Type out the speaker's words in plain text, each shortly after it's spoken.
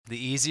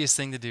The easiest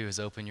thing to do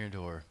is open your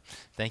door.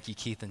 Thank you,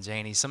 Keith and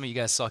Janie. Some of you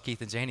guys saw Keith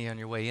and Janie on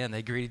your way in.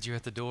 They greeted you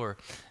at the door.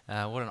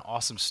 What an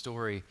awesome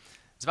story.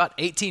 It's about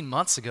 18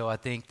 months ago, I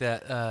think,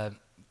 that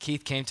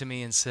Keith came to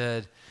me and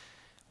said,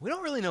 we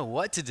don't really know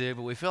what to do,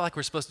 but we feel like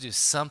we're supposed to do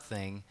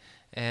something.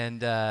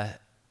 And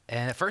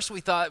at first we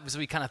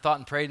kind of thought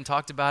and prayed and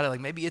talked about it, like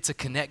maybe it's a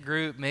connect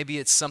group, maybe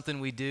it's something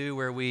we do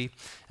where we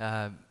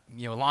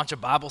launch a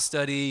Bible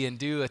study and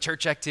do a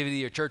church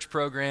activity or church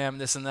program,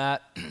 this and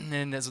that.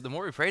 And the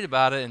more we prayed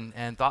about it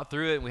and thought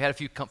through it, and we had a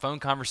few phone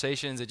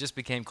conversations, it just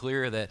became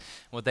clear that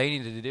what they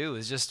needed to do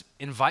was just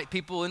invite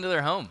people into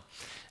their home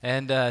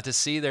and to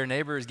see their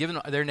neighbors, giving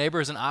their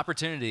neighbors an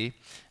opportunity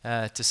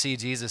to see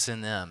Jesus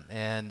in them.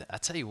 And I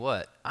tell you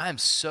what, I am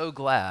so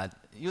glad.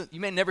 You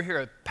may never hear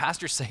a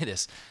pastor say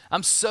this.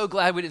 I'm so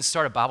glad we didn't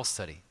start a Bible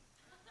study.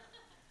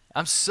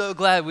 I'm so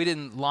glad we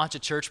didn't launch a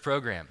church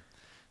program.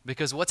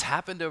 Because what's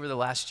happened over the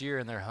last year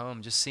in their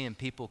home, just seeing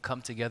people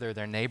come together,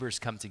 their neighbors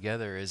come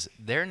together, is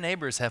their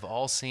neighbors have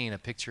all seen a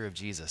picture of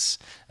Jesus,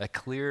 a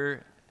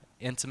clear,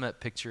 intimate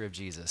picture of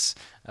Jesus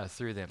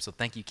through them. So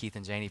thank you, Keith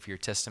and Janie, for your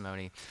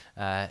testimony.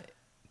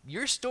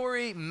 Your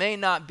story may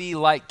not be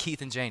like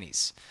Keith and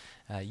Janie's.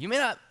 You may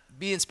not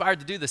be inspired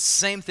to do the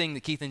same thing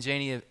that Keith and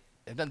Janie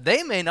have done.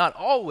 They may not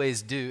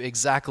always do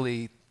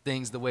exactly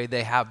things the way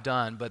they have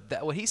done,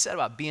 but what he said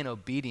about being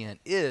obedient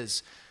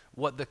is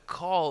what the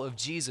call of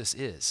Jesus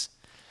is.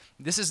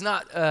 This is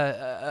not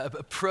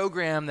a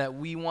program that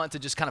we want to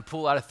just kind of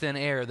pull out of thin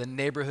air, the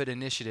neighborhood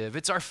initiative.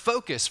 It's our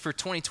focus for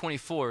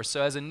 2024.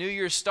 So as a new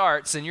year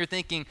starts and you're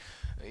thinking,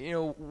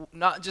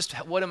 not just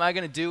what am I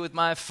going to do with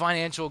my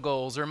financial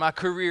goals or my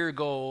career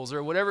goals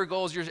or whatever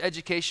goals, your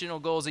educational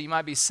goals that you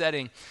might be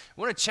setting,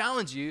 I want to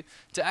challenge you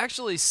to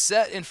actually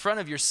set in front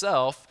of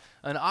yourself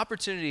an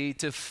opportunity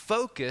to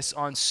focus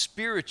on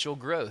spiritual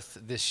growth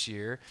this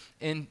year,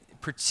 in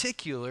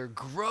particular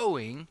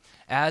growing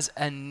as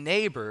a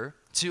neighbor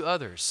to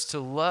others, to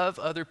love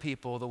other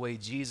people the way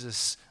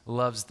Jesus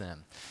loves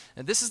them.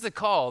 And this is the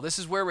call. This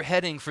is where we're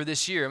heading for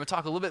this year. I'm going to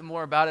talk a little bit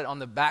more about it on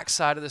the back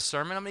side of the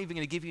sermon. I'm even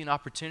going to give you an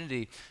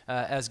opportunity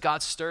as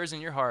God stirs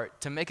in your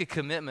heart to make a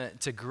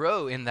commitment to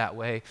grow in that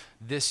way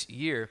this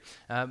year.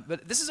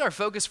 But this is our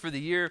focus for the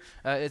year.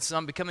 It's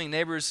on becoming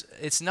neighbors.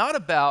 It's not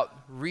about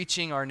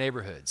reaching our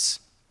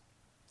neighborhoods.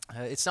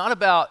 It's not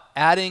about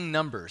adding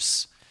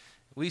numbers.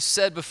 We've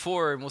said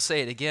before, and we'll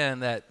say it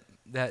again, that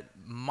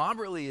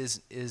Mobberly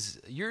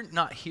is you're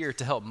not here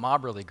to help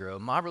Mobberly grow.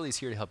 Mobberly is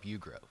here to help you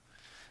grow.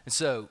 And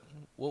so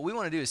what we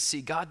want to do is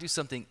see God do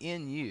something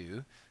in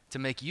you to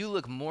make you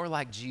look more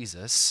like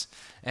Jesus,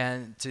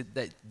 and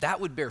that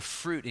would bear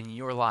fruit in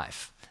your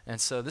life. And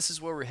so this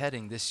is where we're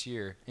heading this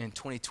year in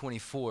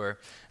 2024.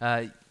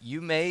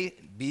 You may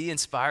be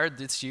inspired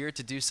this year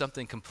to do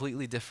something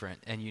completely different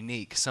and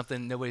unique,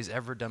 something nobody's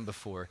ever done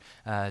before,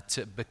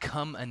 to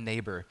become a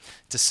neighbor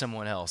to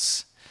someone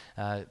else.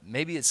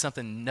 Maybe it's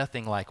something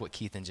nothing like what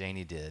Keith and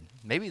Janie did.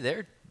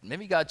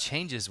 Maybe God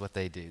changes what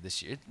they do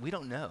this year. We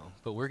don't know,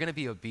 but we're going to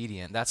be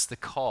obedient. That's the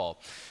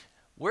call.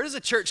 Where does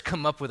a church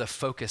come up with a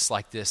focus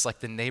like this, like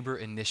the neighbor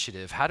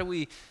initiative? Why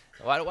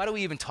do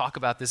we even talk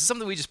about this? It's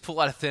something we just pull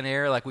out of thin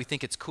air, like we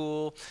think it's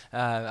cool.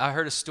 I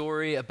heard a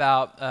story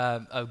about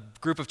a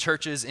group of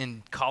churches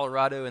in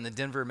Colorado in the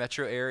Denver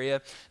metro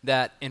area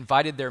that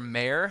invited their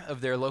mayor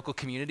of their local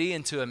community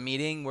into a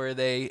meeting where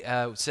they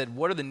said,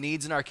 what are the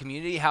needs in our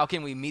community? How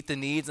can we meet the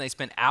needs? And they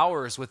spent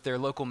hours with their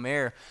local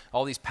mayor,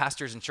 all these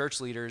pastors and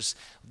church leaders,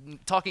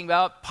 talking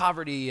about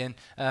poverty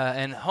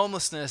and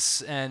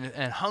homelessness and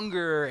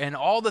hunger and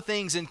all the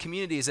things in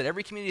communities that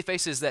every community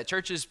faces that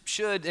churches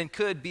should and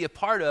could be a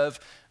part of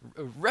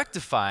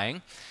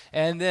rectifying.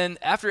 And then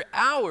after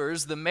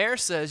hours, the mayor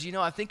says,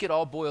 I think it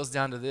all boils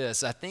down to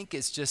this. I think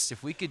it's just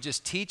if we could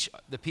just teach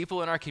the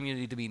people in our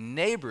community to be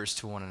neighbors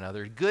to one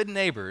another, good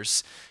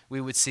neighbors, we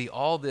would see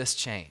all this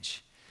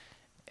change.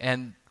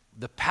 And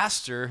the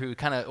pastor who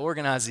kind of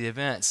organized the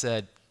event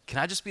said, can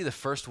I just be the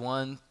first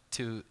one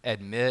to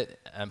admit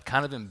I'm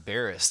kind of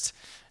embarrassed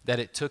that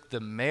it took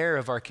the mayor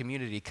of our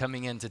community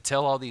coming in to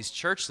tell all these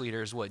church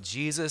leaders what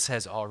Jesus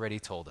has already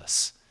told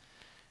us.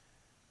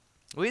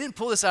 We didn't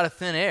pull this out of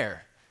thin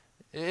air.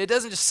 It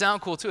doesn't just sound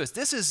cool to us.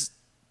 This is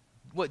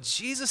what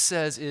Jesus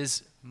says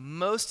is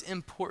most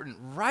important,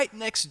 right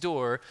next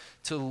door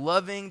to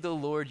loving the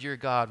Lord your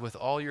God with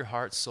all your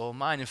heart, soul,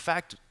 mind. In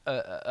fact,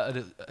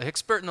 an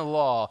expert in the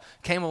law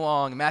came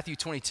along in Matthew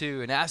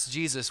 22 and asked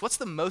Jesus, what's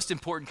the most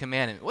important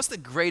commandment? What's the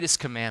greatest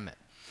commandment?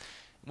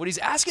 What he's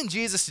asking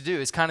Jesus to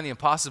do is kind of the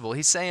impossible.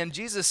 He's saying,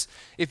 Jesus,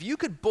 if you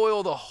could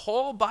boil the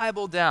whole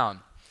Bible down,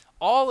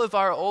 all of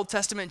our Old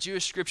Testament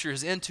Jewish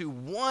scriptures into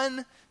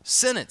one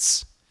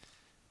sentence,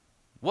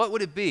 what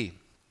would it be?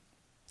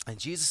 And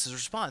Jesus'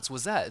 response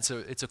was that.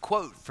 It's a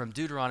quote from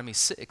Deuteronomy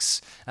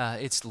 6.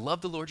 It's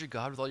love the Lord your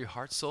God with all your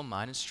heart, soul,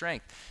 mind, and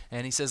strength.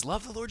 And he says,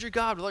 love the Lord your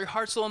God with all your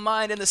heart, soul, and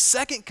mind. And the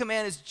second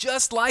command is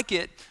just like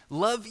it.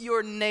 Love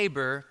your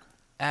neighbor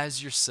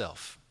as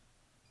yourself.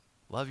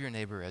 Love your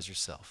neighbor as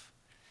yourself.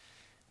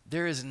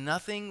 There is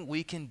nothing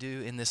we can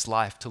do in this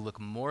life to look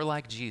more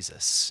like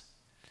Jesus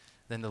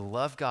than to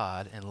love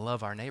God and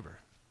love our neighbor.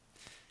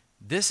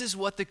 This is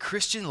what the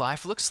Christian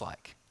life looks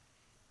like.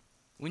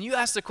 When you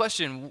ask the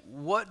question,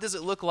 what does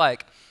it look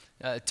like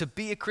to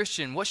be a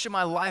Christian? What should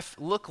my life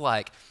look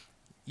like?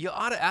 You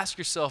ought to ask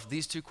yourself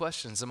these two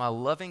questions. Am I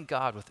loving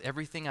God with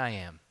everything I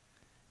am?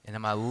 And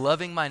am I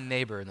loving my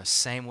neighbor in the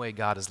same way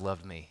God has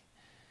loved me?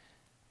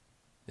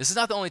 This is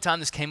not the only time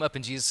this came up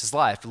in Jesus'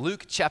 life.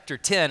 Luke chapter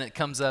 10, it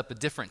comes up a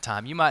different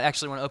time. You might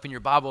actually want to open your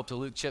Bible up to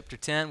Luke chapter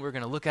 10. We're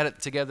going to look at it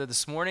together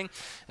this morning.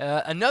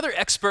 Another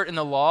expert in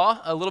the law,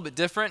 a little bit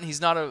different.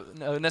 He's not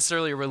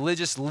necessarily a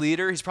religious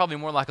leader. He's probably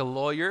more like a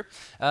lawyer.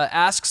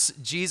 Asks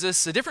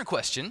Jesus a different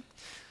question.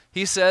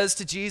 He says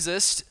to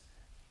Jesus,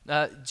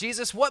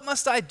 Jesus, what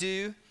must I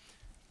do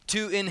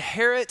to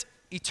inherit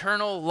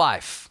eternal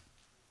life?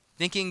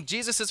 Thinking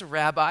Jesus is a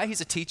rabbi,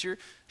 he's a teacher,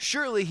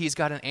 surely he's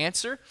got an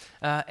answer.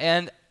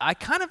 And I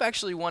kind of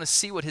actually want to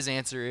see what his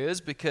answer is,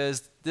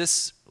 because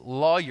this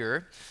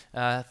lawyer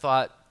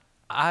thought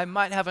I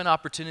might have an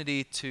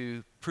opportunity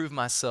to prove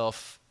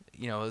myself,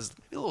 as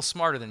a little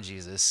smarter than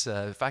Jesus,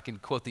 if I can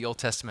quote the Old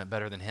Testament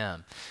better than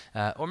him.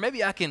 Or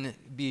maybe I can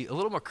be a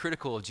little more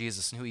critical of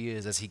Jesus and who he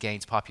is as he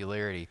gains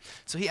popularity.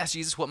 So he asked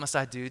Jesus, what must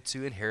I do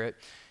to inherit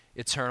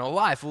eternal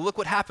life? Well, look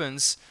what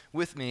happens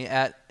with me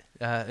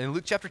in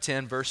Luke chapter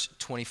 10, verse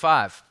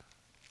 25.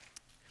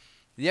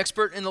 The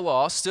expert in the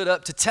law stood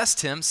up to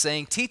test him,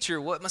 saying, Teacher,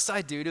 what must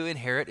I do to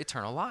inherit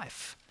eternal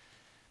life?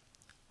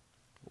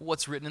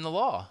 What's written in the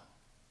law?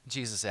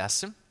 Jesus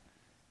asked him.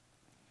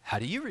 How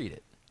do you read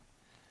it?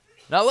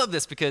 And I love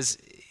this because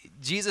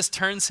Jesus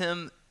turns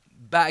him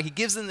back. He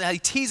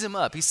tees him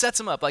up. He sets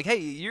him up like, hey,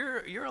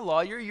 you're a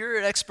lawyer. You're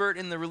an expert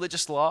in the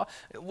religious law.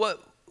 What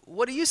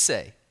do you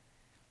say?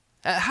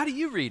 How do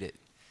you read it?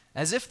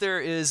 As if there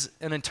is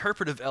an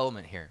interpretive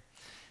element here.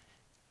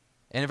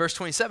 And in verse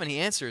 27, he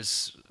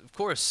answers, of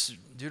course,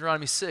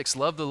 Deuteronomy 6,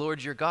 love the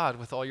Lord your God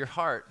with all your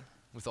heart,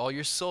 with all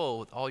your soul,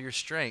 with all your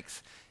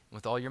strength,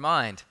 with all your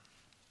mind,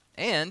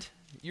 and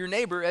your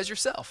neighbor as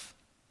yourself.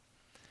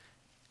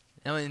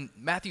 Now in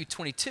Matthew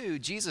 22,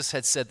 Jesus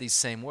had said these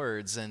same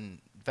words, and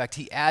in fact,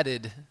 he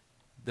added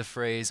the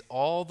phrase,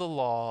 all the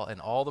law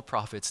and all the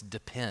prophets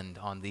depend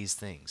on these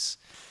things.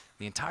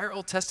 The entire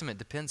Old Testament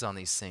depends on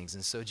these things.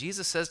 And so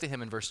Jesus says to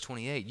him in verse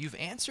 28, you've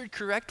answered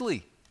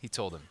correctly, he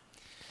told him.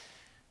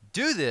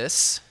 Do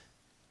this,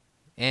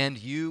 and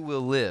you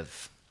will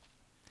live.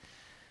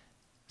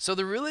 So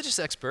the religious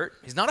expert,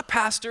 he's not a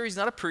pastor, he's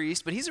not a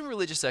priest, but he's a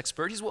religious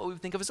expert. He's what we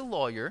would think of as a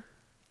lawyer.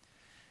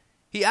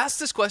 He asked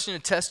this question to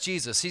test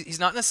Jesus. He's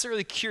not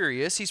necessarily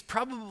curious. He's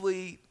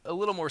probably a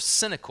little more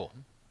cynical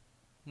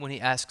when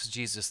he asks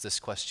Jesus this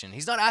question.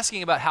 He's not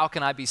asking about how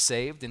can I be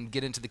saved and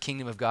get into the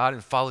kingdom of God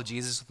and follow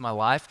Jesus with my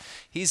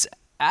life. He's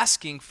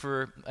asking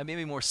for a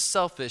maybe more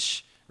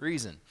selfish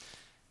reason.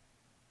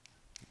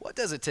 What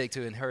does it take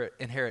to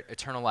inherit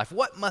eternal life?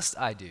 What must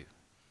I do?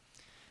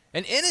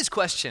 And in his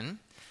question,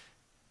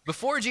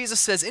 before Jesus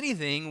says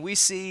anything, we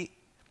see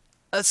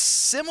a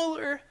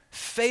similar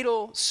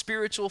fatal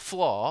spiritual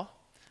flaw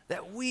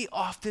that we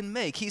often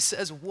make. He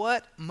says,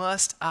 what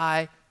must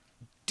I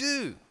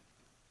do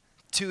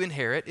to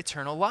inherit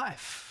eternal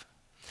life?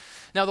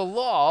 Now the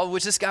law,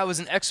 which this guy was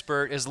an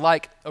expert, is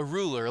like a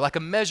ruler, like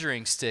a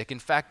measuring stick. In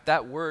fact,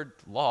 that word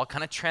law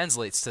kind of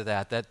translates to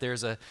that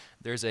there's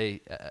a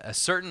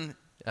certain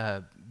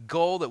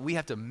goal that we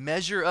have to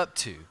measure up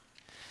to.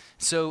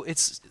 So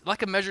it's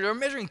like a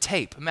measuring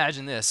tape.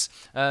 Imagine this.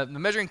 The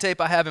measuring tape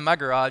I have in my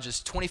garage is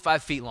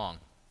 25 feet long.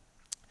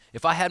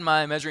 If I had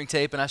my measuring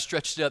tape and I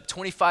stretched it up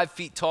 25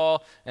 feet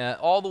tall,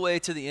 all the way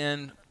to the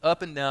end,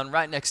 up and down,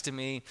 right next to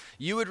me,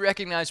 you would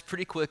recognize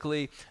pretty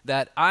quickly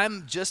that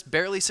I'm just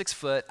barely 6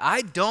 foot.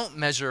 I don't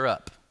measure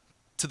up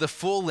to the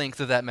full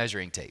length of that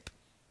measuring tape.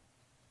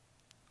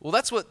 Well,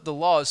 that's what the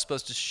law is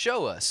supposed to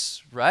show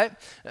us, right?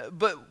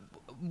 But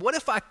what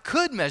if I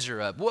could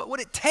measure up? What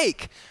would it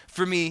take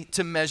for me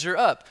to measure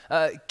up?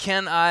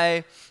 Can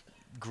I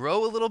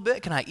grow a little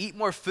bit? Can I eat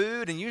more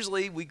food? And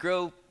usually we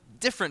grow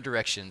different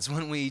directions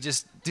when we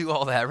just do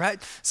all that,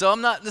 right? So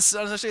this is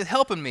not necessarily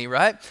helping me,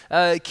 right?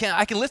 I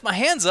can lift my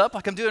hands up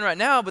like I'm doing right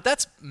now, but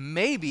that's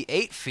maybe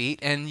 8 feet,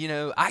 and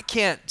I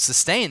can't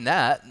sustain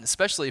that,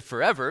 especially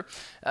forever.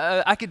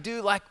 I could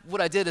do like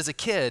what I did as a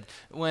kid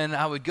when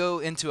I would go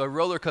into a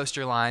roller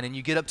coaster line and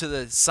you get up to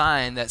the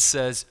sign that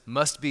says,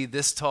 must be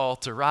this tall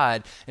to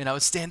ride, and I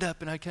would stand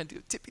up and I kind of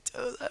do tippy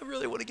toes. I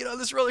really want to get on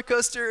this roller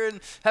coaster and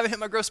haven't hit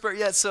my growth spurt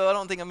yet, so I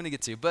don't think I'm going to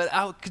get to. But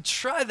I could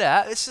try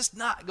that. It's just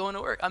not going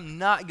to work. I'm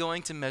not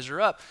going to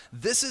measure up.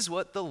 This is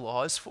what the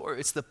law is for.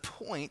 It's the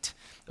point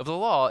of the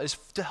law is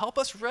to help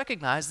us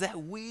recognize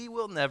that we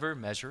will never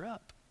measure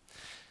up.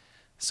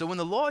 So when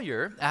the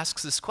lawyer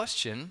asks this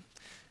question,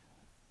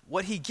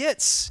 what he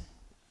gets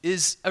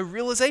is a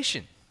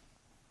realization.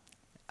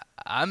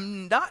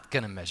 I'm not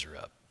going to measure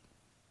up.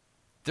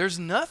 There's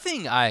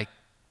nothing I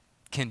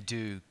can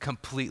do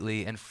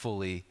completely and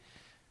fully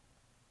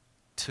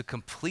to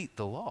complete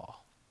the law,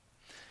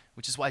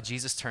 which is why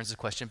Jesus turns the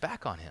question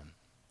back on him.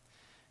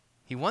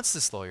 He wants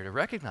this lawyer to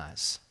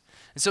recognize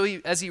And so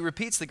as he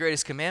repeats the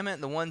greatest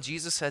commandment, the one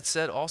Jesus had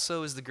said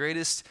also is the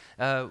greatest,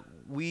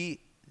 we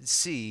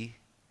see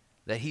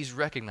that he's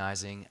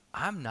recognizing,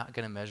 I'm not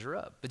going to measure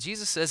up. But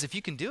Jesus says, if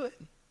you can do it,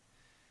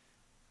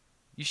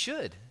 you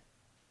should.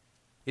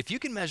 If you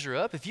can measure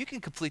up, if you can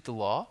complete the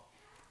law,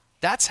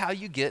 that's how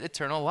you get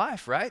eternal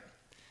life, right?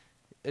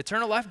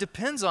 Eternal life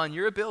depends on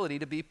your ability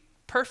to be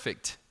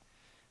perfect,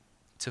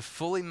 to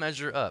fully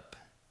measure up.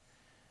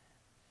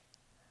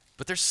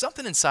 But there's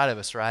something inside of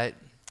us, right?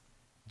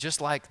 Just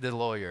like the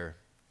lawyer,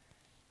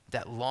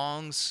 that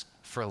longs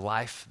for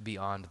life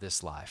beyond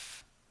this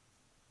life.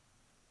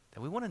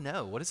 That we want to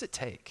know, what does it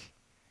take?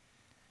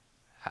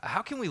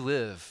 How can we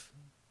live?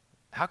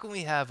 How can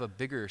we have a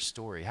bigger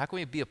story? How can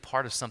we be a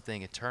part of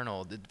something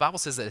eternal? The Bible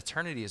says that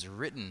eternity is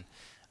written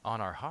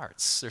on our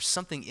hearts. There's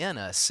something in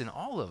us, in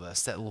all of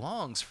us, that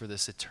longs for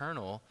this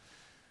eternal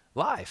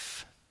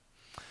life.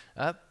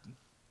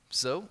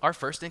 So our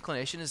first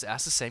inclination is to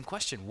ask the same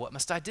question: what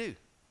must I do?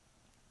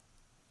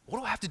 What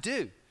do I have to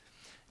do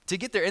to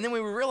get there? And then we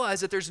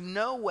realize that there's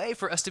no way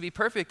for us to be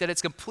perfect, that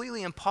it's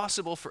completely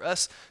impossible for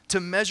us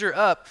to measure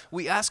up.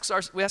 We ask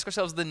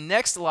ourselves the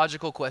next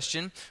logical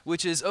question,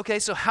 which is, okay,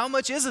 so how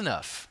much is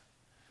enough?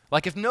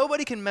 Like, if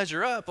nobody can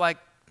measure up, like,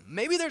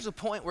 maybe there's a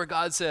point where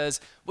God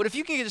says, but if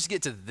you can just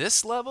get to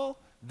this level,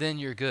 then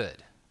you're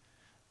good.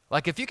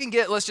 Like, if you can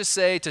get, let's just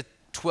say, to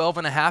 12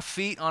 and a half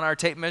feet on our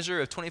tape measure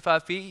of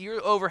 25 feet,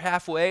 you're over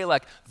halfway,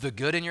 like the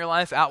good in your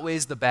life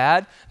outweighs the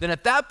bad, then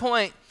at that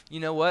point, you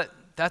know what?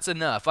 That's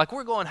enough. Like,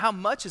 we're going, how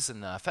much is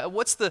enough?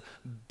 What's the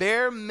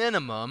bare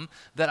minimum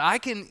that I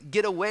can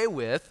get away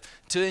with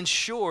to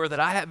ensure that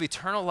I have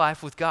eternal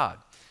life with God?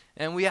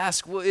 And we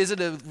ask, well, is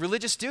it a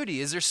religious duty?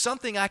 Is there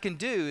something I can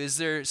do? Is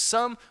there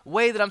some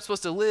way that I'm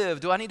supposed to live?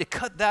 Do I need to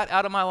cut that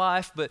out of my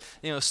life, but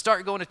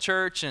start going to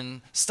church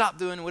and stop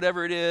doing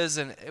whatever it is?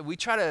 And we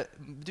try to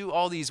do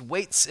all these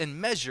weights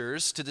and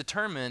measures to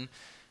determine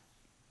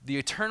the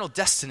eternal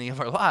destiny of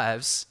our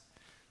lives.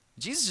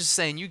 Jesus is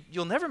saying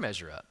you'll never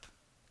measure up.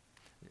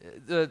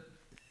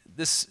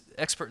 This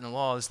expert in the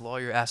law, this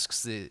lawyer,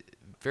 asks the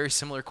very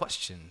similar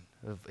question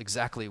of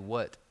exactly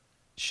what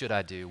should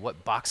I do?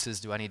 What boxes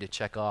do I need to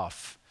check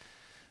off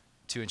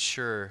to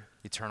ensure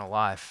eternal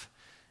life?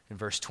 In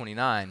verse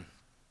 29,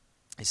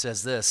 he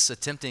says this: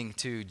 attempting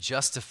to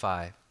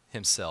justify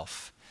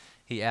himself,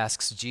 he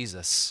asks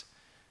Jesus,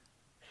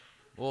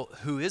 well,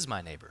 who is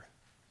my neighbor?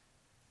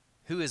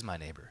 Who is my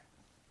neighbor?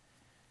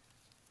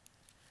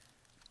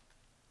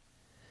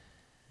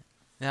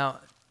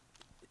 Now,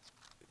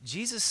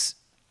 Jesus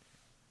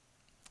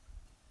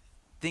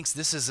thinks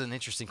this is an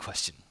interesting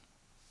question.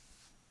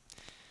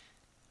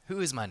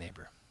 Who is my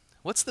neighbor?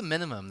 What's the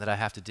minimum that I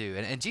have to do?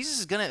 And Jesus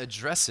is going to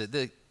address it.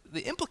 The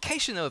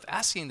implication, though, of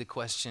asking the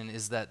question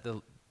is that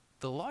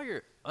the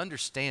lawyer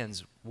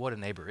understands what a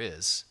neighbor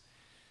is.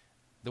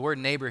 The word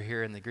neighbor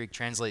here in the Greek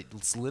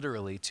translates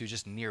literally to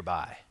just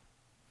nearby.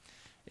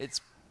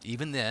 It's,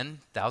 even then,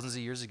 thousands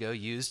of years ago,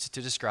 used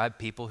to describe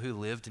people who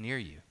lived near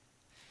you.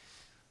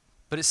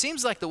 But it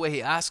seems like the way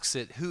he asks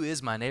it, who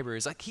is my neighbor,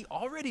 is like he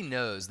already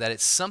knows that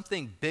it's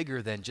something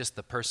bigger than just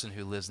the person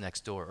who lives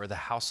next door or the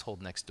household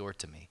next door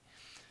to me.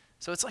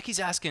 So it's like he's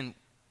asking,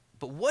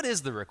 but what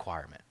is the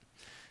requirement?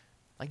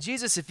 Like,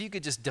 Jesus, if you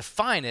could just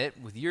define it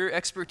with your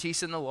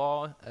expertise in the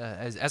law,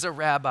 as a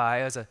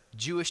rabbi, as a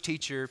Jewish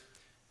teacher,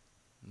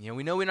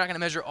 we know we're not going to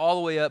measure all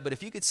the way up, but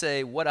if you could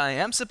say what I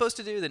am supposed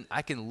to do, then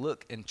I can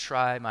look and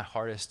try my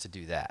hardest to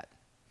do that.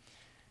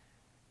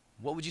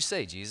 What would you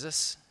say,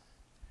 Jesus?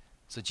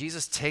 So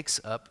Jesus takes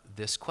up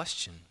this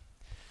question,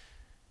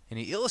 and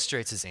he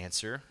illustrates his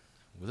answer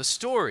with a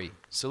story.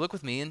 So look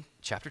with me in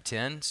chapter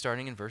 10,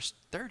 starting in verse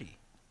 30.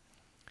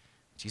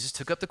 Jesus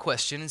took up the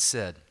question and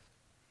said,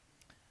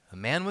 a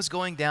man was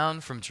going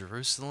down from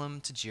Jerusalem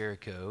to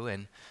Jericho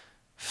and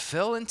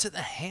fell into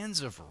the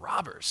hands of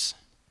robbers.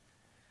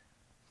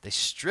 They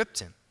stripped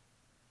him,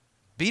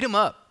 beat him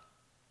up,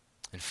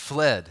 and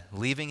fled,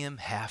 leaving him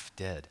half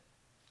dead.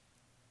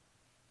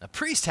 A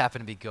priest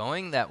happened to be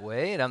going that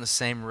way down the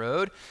same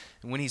road,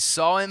 and when he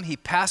saw him, he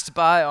passed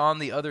by on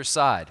the other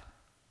side.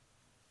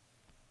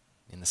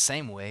 In the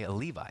same way, a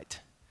Levite,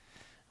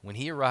 when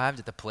he arrived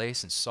at the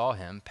place and saw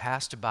him,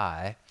 passed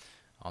by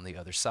on the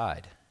other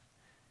side.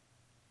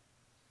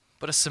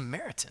 But a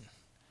Samaritan,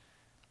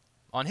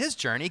 on his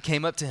journey,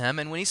 came up to him,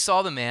 and when he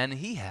saw the man,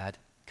 he had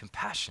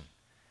compassion.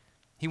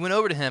 He went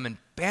over to him and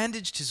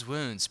bandaged his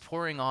wounds,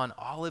 pouring on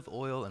olive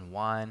oil and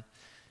wine.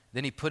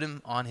 Then he put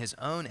him on his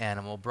own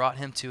animal, brought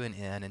him to an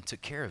inn, and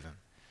took care of him.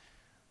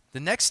 The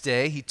next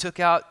day he took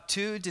out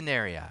 2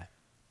 denarii,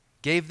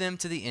 gave them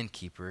to the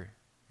innkeeper,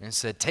 and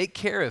said, take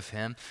care of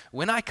him.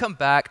 When I come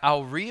back,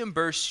 I'll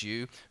reimburse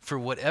you for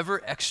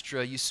whatever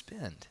extra you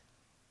spend.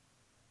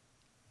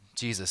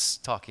 Jesus,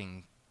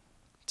 talking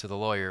to the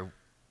lawyer,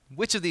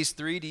 which of these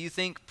 3 do you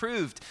think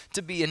proved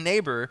to be a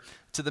neighbor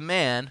to the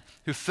man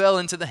who fell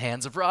into the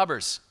hands of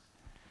robbers?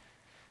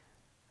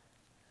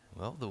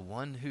 Well, the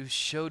one who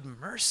showed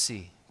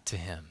mercy to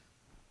him,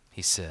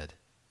 he said.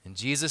 And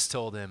Jesus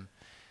told him,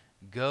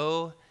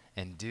 go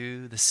and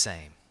do the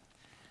same.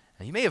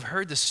 Now, you may have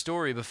heard this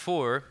story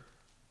before,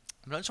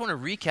 but I just want to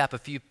recap a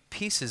few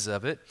pieces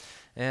of it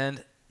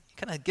and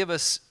kind of give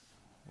us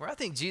where I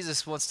think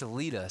Jesus wants to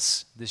lead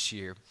us this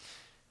year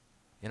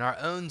in our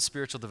own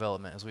spiritual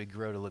development as we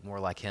grow to look more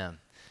like him.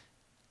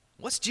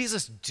 What's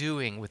Jesus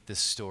doing with this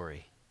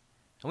story?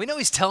 And we know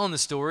he's telling the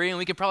story, and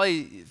we could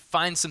probably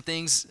find some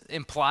things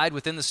implied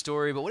within the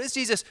story, but what is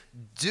Jesus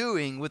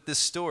doing with this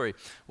story?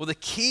 Well, the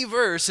key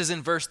verse is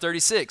in verse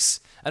 36.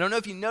 I don't know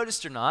if you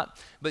noticed or not,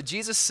 but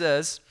Jesus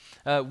says,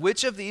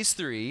 which of these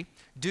three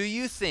do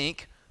you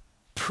think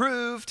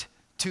proved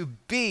to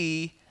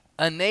be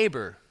a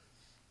neighbor?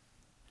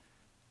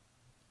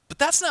 But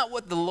that's not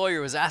what the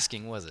lawyer was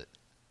asking, was it?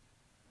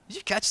 Did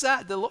you catch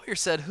that? The lawyer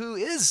said, who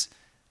is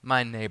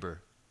my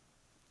neighbor?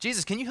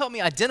 Jesus, can you help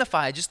me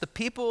identify just the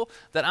people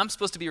that I'm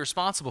supposed to be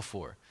responsible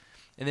for?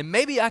 And then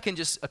maybe I can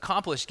just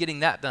accomplish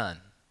getting that done,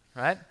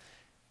 right?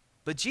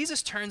 But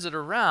Jesus turns it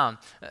around.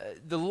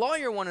 The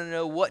lawyer wanted to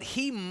know what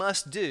he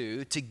must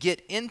do to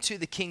get into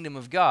the kingdom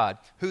of God.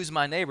 Who's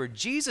my neighbor?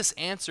 Jesus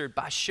answered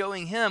by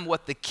showing him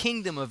what the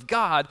kingdom of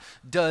God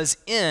does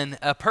in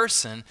a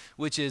person,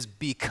 which is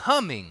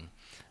becoming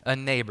a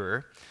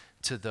neighbor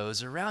to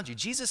those around you.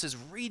 Jesus is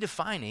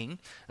redefining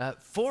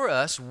for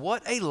us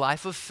what a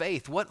life of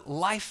faith, what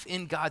life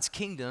in God's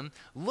kingdom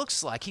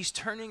looks like. He's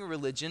turning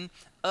religion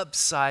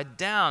upside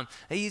down.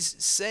 He's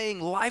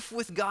saying life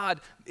with God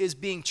is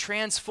being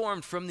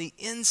transformed from the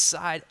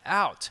inside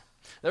out.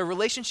 The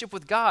relationship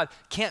with God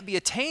can't be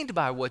attained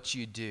by what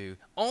you do,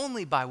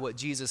 only by what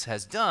Jesus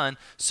has done.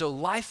 So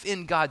life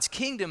in God's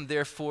kingdom,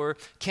 therefore,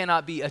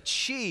 cannot be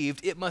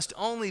achieved. It must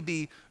only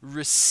be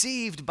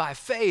received by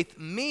faith,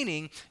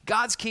 meaning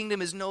God's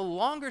kingdom is no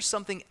longer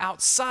something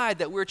outside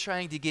that we're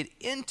trying to get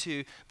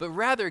into, but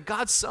rather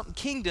God's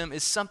kingdom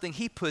is something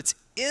he puts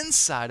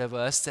inside of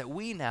us that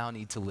we now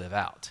need to live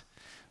out.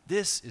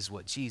 This is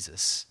what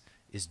Jesus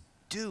is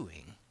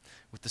doing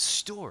with the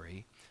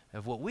story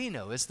of what we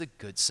know as the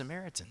Good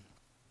Samaritan.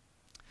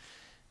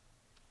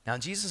 Now, in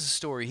Jesus'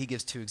 story, he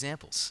gives two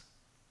examples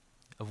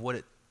of what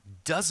it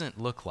doesn't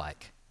look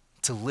like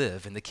to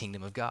live in the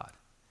kingdom of God.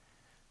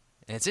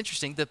 And it's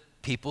interesting, the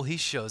people he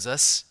shows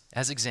us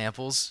as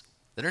examples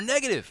that are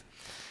negative.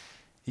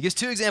 He gives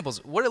two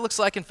examples. What it looks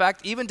like, in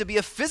fact, even to be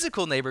a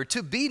physical neighbor,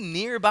 to be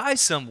nearby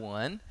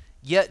someone,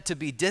 yet to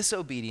be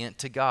disobedient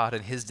to God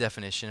and his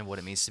definition of what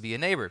it means to be a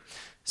neighbor.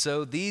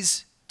 So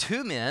these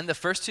two men, the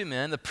first two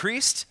men, the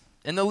priest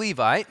and the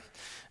Levite,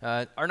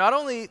 are not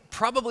only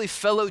probably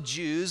fellow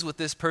Jews with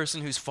this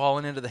person who's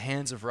fallen into the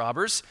hands of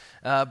robbers.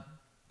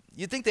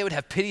 You'd think they would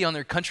have pity on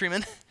their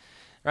countrymen,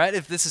 right?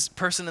 If this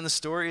person in the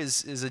story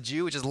is a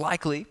Jew, which is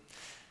likely,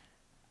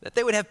 that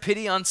they would have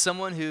pity on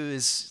someone who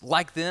is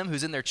like them,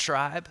 who's in their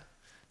tribe,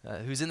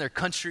 who's in their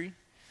country.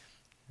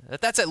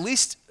 That's at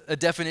least a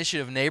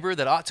definition of neighbor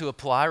that ought to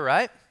apply,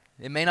 right?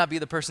 It may not be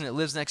the person that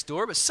lives next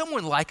door, but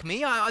someone like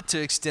me, I ought to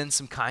extend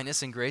some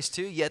kindness and grace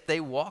to, yet they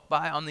walk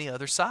by on the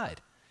other side.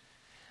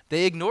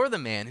 They ignore the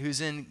man who's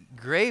in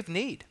grave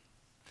need.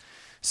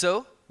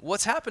 So,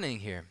 what's happening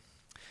here?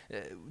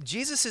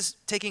 Jesus is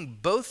taking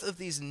both of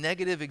these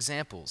negative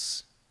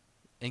examples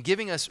and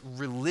giving us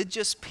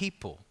religious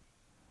people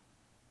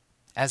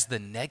as the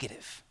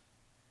negative.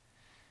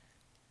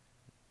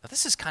 Now,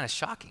 this is kind of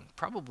shocking,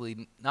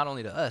 probably not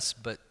only to us,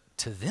 but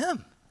to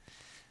them,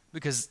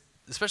 because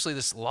especially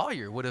this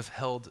lawyer would have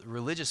held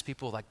religious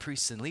people like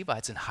priests and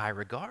Levites in high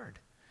regard.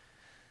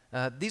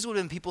 These would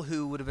have been people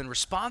who would have been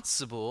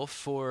responsible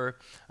for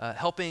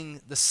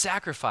helping the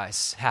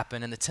sacrifice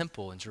happen in the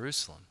temple in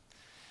Jerusalem.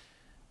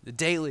 The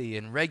daily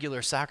and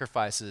regular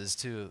sacrifices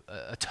to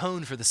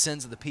atone for the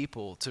sins of the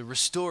people, to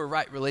restore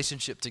right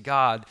relationship to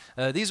God.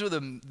 These were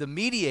the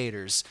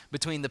mediators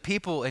between the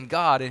people and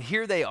God, and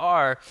here they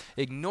are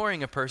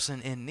ignoring a person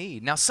in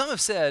need. Now, some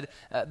have said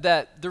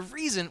that the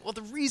reason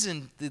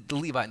the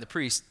Levite and the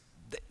priest,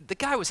 the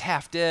guy was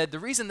half dead. The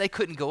reason they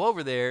couldn't go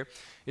over there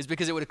is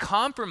because it would have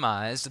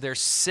compromised their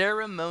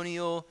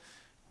ceremonial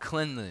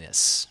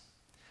cleanliness.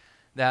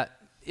 That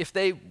if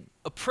they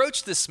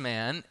approached this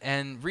man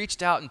and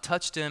reached out and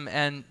touched him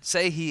and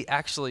say he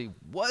actually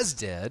was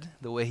dead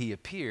the way he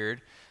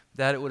appeared,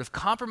 that it would have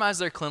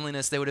compromised their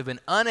cleanliness. They would have been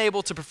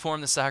unable to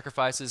perform the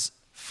sacrifices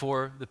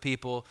for the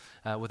people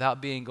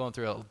without going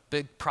through a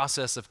big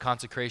process of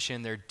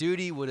consecration. Their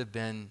duty would have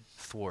been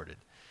thwarted.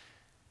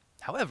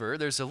 However,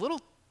 there's a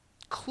little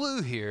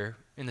clue here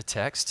in the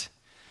text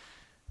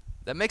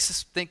that makes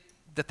us think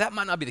that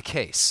might not be the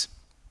case.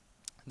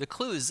 The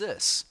clue is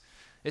this.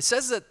 It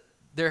says that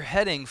they're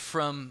heading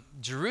from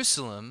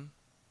Jerusalem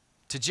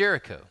to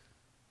Jericho.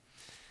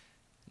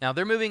 Now,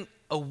 they're moving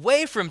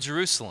away from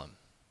Jerusalem.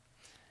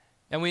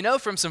 And we know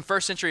from some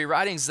first century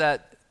writings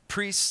that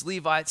priests,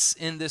 Levites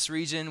in this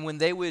region, when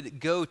they would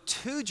go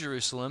to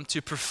Jerusalem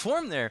to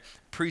perform their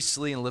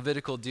priestly and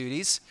Levitical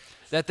duties,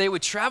 that they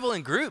would travel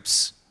in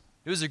groups.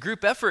 It was a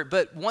group effort,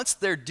 but once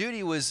their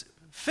duty was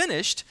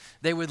finished,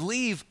 they would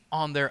leave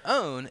on their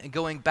own and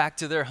going back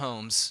to their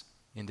homes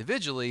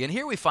individually. And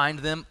here we find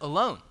them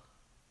alone,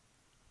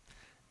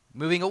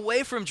 moving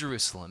away from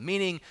Jerusalem,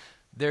 meaning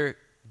their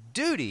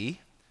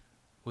duty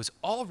was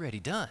already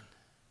done.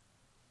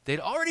 They'd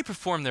already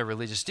performed their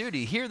religious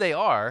duty. Here they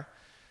are,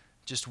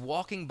 just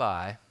walking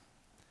by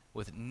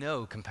with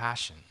no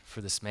compassion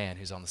for this man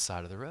who's on the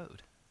side of the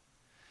road.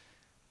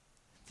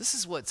 This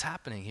is what's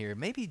happening here.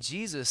 Maybe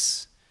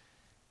Jesus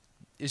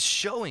is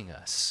showing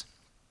us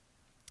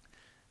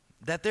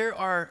that there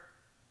are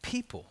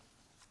people,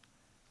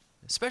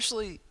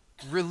 especially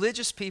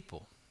religious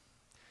people,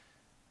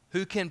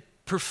 who can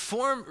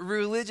perform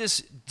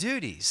religious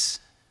duties,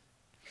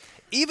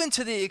 even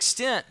to the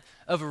extent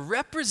of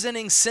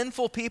representing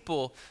sinful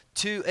people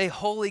to a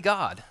holy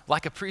God,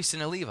 like a priest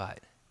and a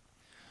Levite,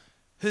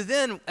 who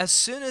then, as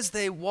soon as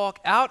they walk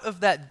out of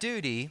that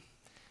duty,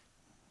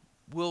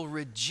 will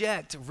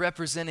reject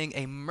representing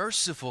a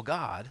merciful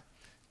God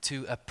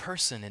to a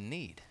person in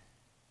need.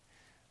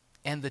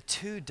 And the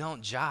two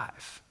don't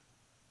jive.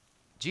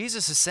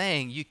 Jesus is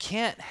saying you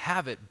can't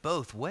have it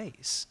both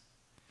ways.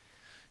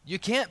 You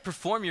can't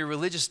perform your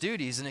religious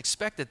duties and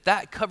expect that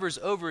that covers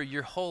over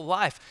your whole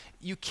life.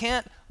 You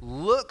can't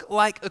look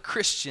like a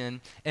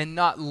Christian and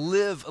not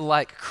live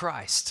like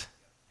Christ.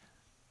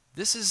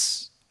 This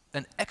is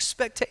an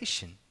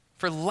expectation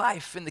for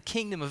life in the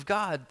kingdom of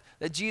God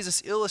that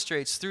Jesus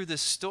illustrates through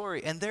this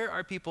story. And there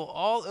are people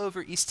all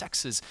over East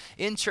Texas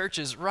in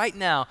churches right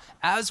now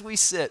as we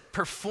sit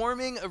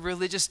performing a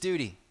religious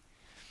duty.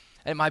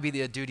 It might be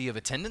the duty of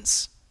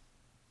attendance.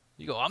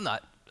 You go, I'm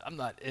not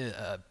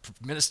a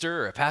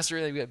minister or a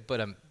pastor,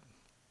 but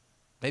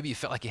maybe you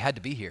felt like you had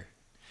to be here.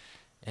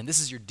 And this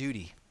is your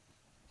duty,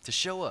 to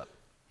show up.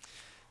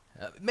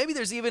 Maybe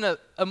there's even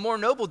a more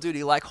noble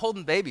duty like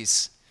holding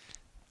babies.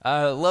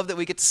 I love that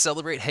we get to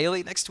celebrate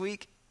Haley next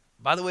week.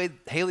 By the way,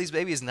 Haley's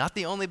baby is not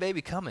the only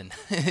baby coming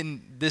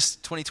in this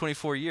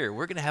 2024 year.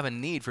 We're going to have a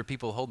need for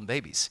people holding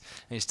babies.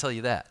 I just tell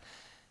you that.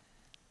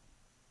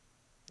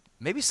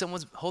 Maybe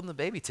someone's holding a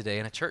baby today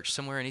in a church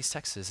somewhere in East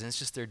Texas, and it's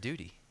just their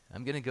duty.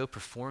 I'm going to go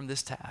perform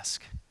this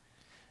task.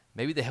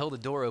 Maybe they held a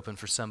door open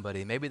for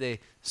somebody. Maybe they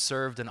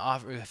took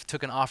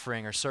an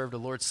offering or served a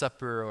Lord's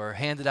Supper or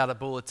handed out a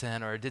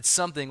bulletin or did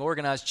something,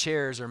 organized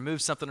chairs or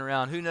moved something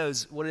around. Who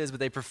knows what it is, but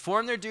they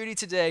perform their duty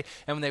today,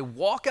 and when they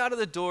walk out of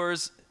the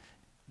doors,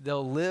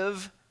 they'll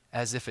live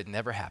as if it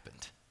never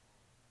happened.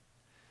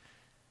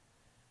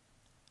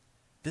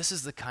 This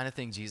is the kind of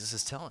thing Jesus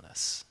is telling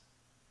us.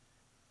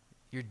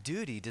 Your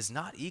duty does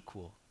not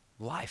equal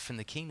life in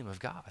the kingdom of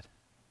God.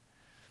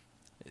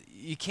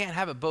 You can't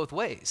have it both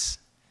ways.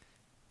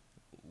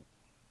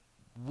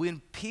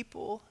 When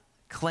people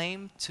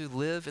claim to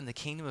live in the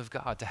kingdom of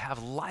God, to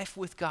have life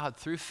with God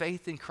through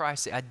faith in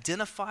Christ, they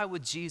identify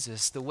with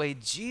Jesus, the way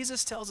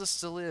Jesus tells us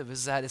to live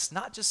is that it's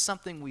not just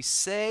something we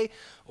say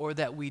or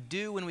that we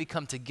do when we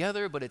come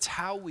together, but it's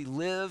how we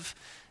live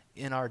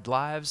in our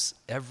lives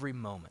every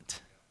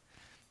moment.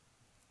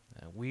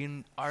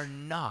 We are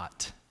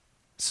not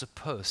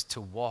supposed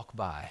to walk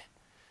by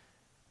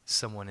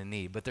someone in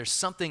need, but there's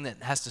something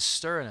that has to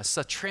stir in us,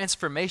 a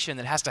transformation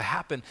that has to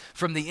happen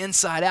from the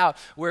inside out,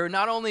 where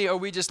not only are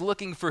we just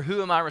looking for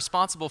who am I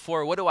responsible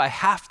for, what do I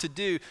have to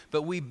do,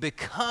 but we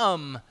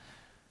become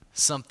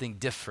something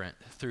different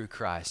through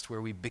Christ,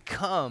 where we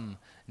become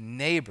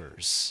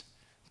neighbors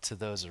to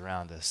those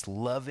around us,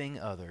 loving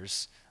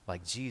others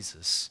like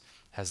Jesus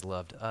has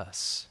loved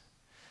us.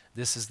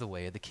 This is the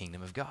way of the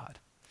kingdom of God.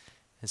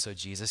 And so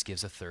Jesus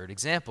gives a third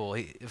example.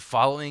 He's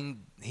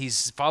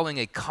following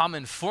a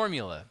common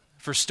formula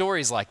for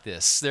stories like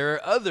this. There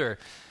are other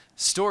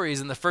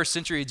stories in the first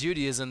century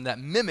Judaism that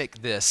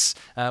mimic this,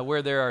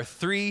 where there are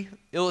three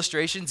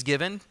illustrations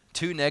given,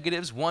 two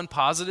negatives, one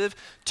positive,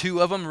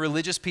 two of them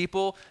religious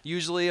people,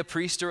 usually a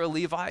priest or a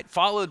Levite,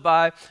 followed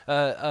by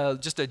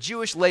just a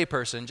Jewish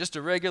layperson, just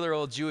a regular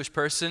old Jewish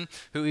person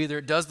who either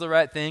does the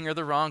right thing or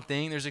the wrong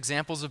thing. There's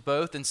examples of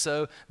both. And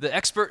so the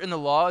expert in the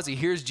law, as he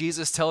hears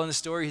Jesus telling the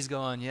story, he's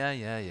going,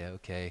 yeah,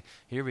 okay,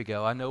 here we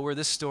go. I know where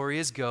this story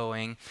is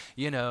going.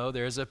 You know,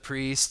 there's a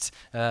priest,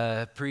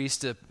 a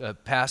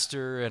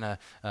pastor, and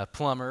a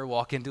plumber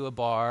walk into a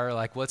bar.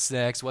 Like, what's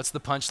next? What's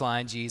the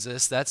punchline,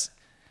 Jesus?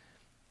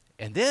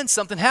 And then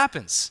something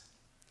happens.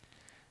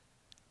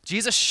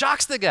 Jesus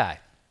shocks the guy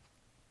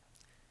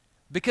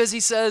because he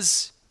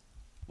says,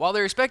 while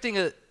they're expecting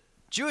a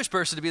Jewish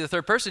person to be the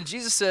third person,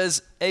 Jesus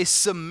says a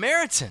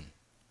Samaritan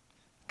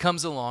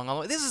comes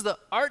along. This is the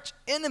arch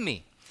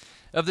enemy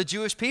of the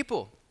Jewish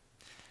people.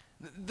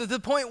 The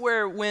point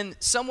where when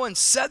someone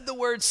said the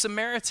word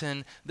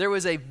Samaritan, there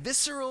was a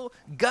visceral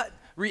gut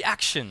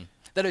reaction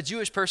that a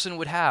Jewish person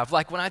would have.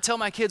 Like when I tell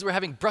my kids we're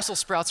having Brussels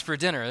sprouts for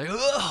dinner, they're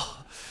like, ugh.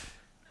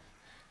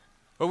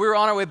 Or we were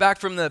on our way back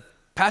from the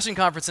Passion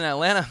Conference in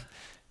Atlanta,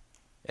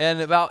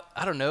 and about,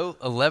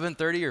 11:30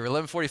 or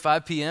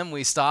 11:45 p.m.,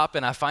 we stop,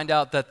 and I find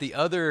out that the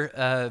other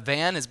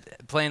van is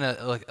playing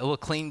a little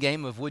clean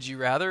game of Would You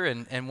Rather,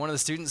 and one of the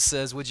students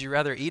says, would you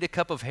rather eat a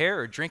cup of hair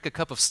or drink a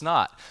cup of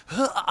snot?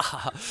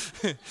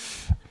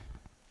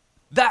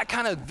 That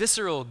kind of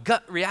visceral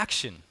gut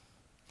reaction.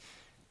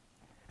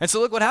 And so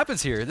look what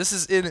happens here. This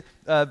is in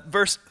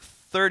verse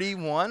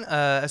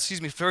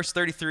verse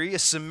 33, a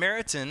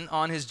Samaritan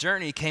on his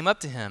journey came up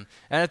to him.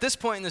 And at this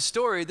point in the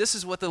story, this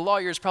is what the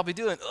lawyer is probably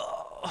doing.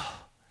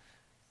 Oh,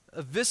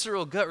 a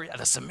visceral gut reaction.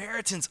 The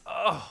Samaritans,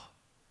 oh.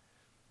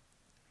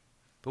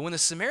 But when the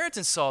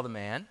Samaritan saw the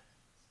man,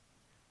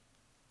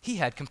 he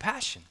had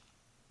compassion.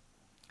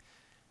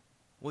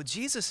 What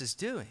Jesus is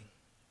doing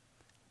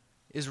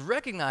is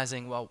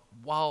recognizing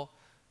while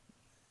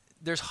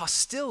there's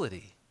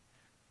hostility,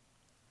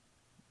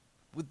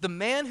 with the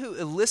man who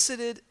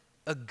elicited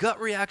a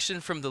gut reaction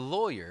from the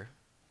lawyer,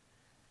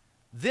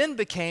 then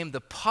became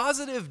the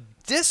positive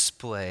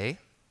display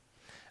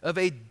of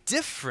a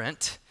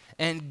different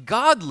and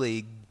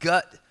godly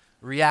gut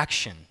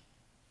reaction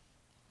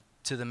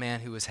to the man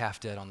who was half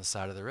dead on the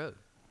side of the road.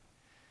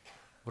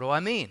 What do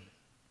I mean?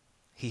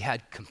 He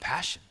had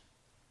compassion.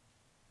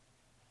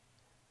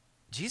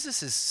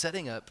 Jesus is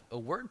setting up a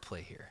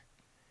wordplay here.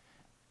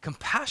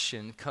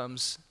 Compassion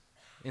comes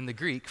in the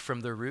Greek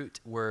from the root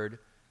word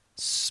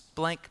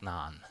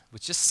splanknon,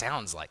 which just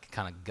sounds like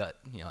kind of gut,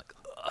 like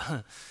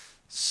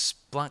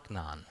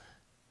splanknon.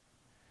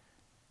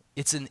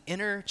 It's an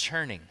inner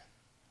churning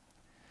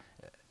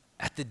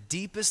at the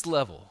deepest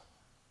level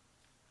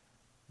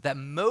that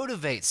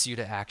motivates you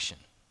to action.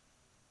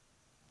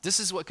 This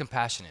is what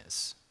compassion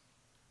is.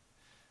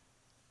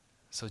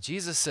 So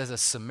Jesus says a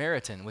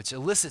Samaritan, which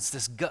elicits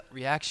this gut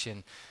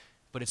reaction,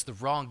 but it's the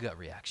wrong gut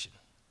reaction.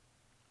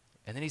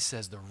 And then he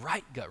says the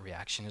right gut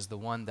reaction is the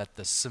one that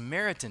the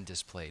Samaritan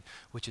displayed,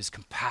 which is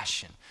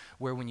compassion,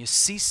 where when you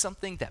see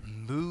something that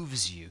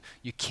moves you,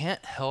 you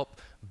can't help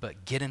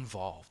but get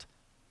involved.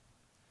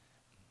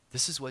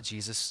 This is what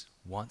Jesus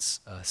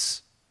wants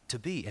us to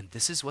be, and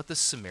this is what the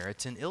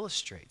Samaritan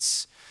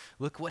illustrates.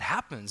 Look what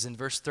happens in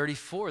verse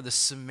 34. The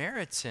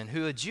Samaritan,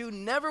 who a Jew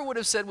never would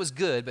have said was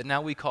good, but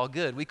now we call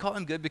good. We call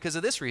him good because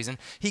of this reason.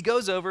 He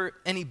goes over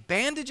and he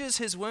bandages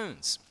his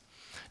wounds.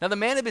 Now, the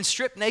man had been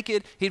stripped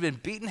naked. He'd been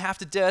beaten half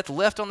to death,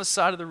 left on the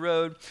side of the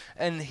road.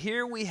 And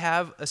here we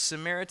have a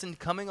Samaritan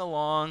coming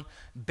along,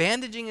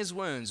 bandaging his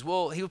wounds.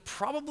 Well, he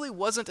probably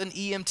wasn't an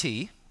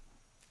EMT,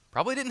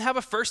 probably didn't have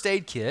a first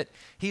aid kit.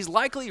 He's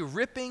likely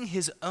ripping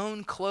his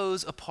own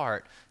clothes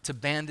apart to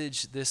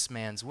bandage this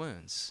man's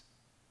wounds.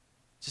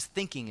 Just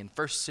thinking in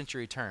first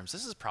century terms,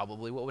 this is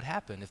probably what would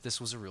happen if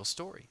this was a real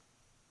story.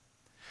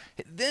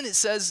 Then it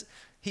says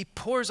he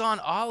pours on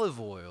olive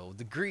oil.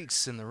 The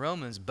Greeks and the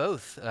Romans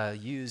both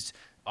used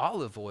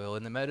olive oil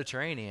in the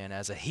Mediterranean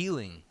as a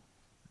healing,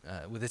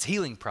 with its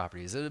healing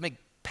properties. It would make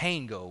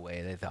pain go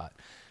away, they thought.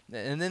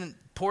 And then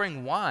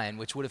pouring wine,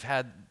 which would have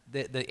had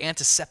the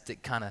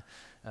antiseptic kind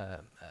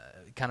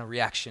of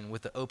reaction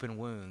with the open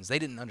wounds. They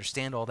didn't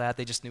understand all that.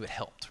 They just knew it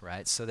helped,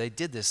 right? So they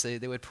did this. They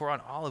would pour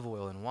on olive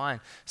oil and wine.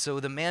 So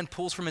the man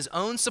pulls from his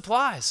own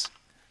supplies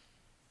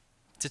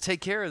to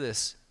take care of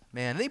this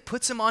man. And he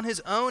puts him on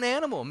his own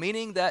animal,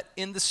 meaning that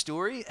in the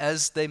story,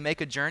 as they make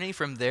a journey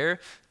from there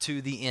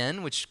to the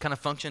inn, which kind of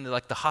functioned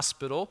like the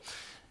hospital,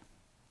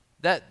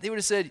 that they would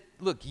have said,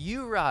 look,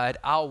 you ride,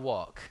 I'll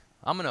walk.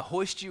 I'm going to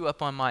hoist you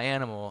up on my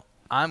animal.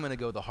 I'm going to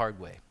go the hard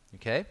way,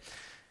 okay?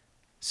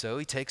 So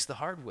he takes the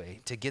hard way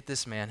to get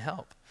this man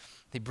help.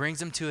 He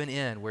brings him to an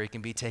inn where he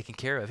can be taken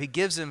care of. He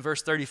gives him,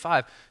 verse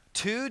 35,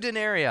 2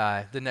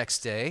 denarii the next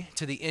day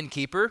to the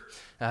innkeeper,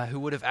 who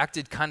would have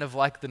acted kind of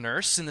like the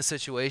nurse in the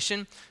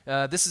situation.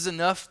 This is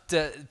enough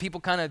to,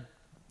 people kind of,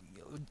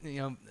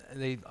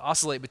 they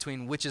oscillate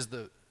between which is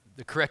the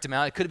correct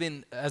amount. It could have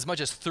been as much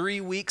as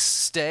 3 weeks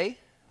stay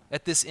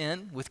at this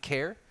inn with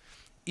care,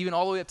 even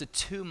all the way up to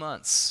 2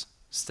 months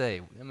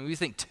stay. I mean, we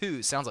think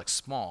 2 sounds like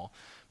small,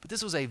 but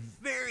this was a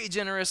very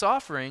generous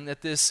offering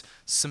that this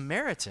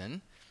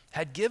Samaritan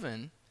had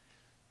given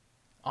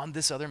on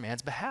this other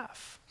man's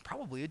behalf.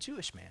 Probably a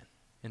Jewish man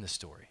in the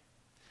story.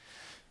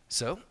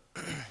 So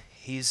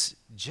he's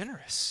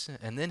generous.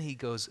 And then he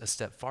goes a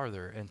step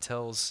farther and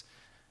tells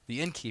the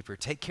innkeeper,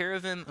 take care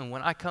of him, and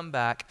when I come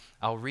back,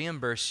 I'll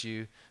reimburse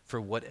you for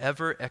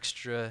whatever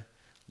extra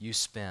you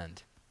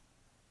spend.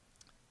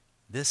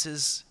 This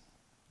is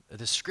a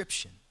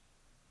description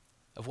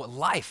of what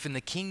life in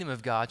the kingdom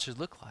of God should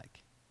look like.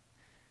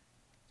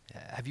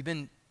 Have you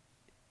been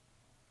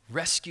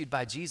rescued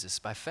by Jesus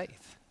by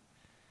faith?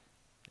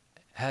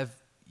 Have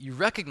you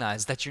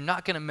recognize that you're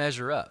not going to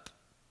measure up,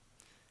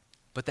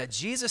 but that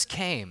Jesus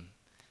came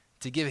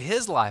to give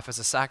his life as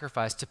a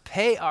sacrifice, to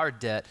pay our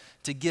debt,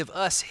 to give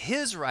us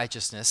his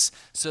righteousness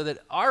so that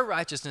our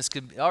unrighteousness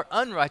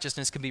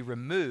can be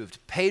removed,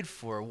 paid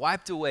for,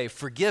 wiped away,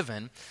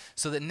 forgiven,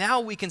 so that now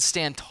we can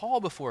stand tall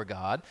before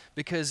God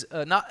because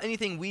not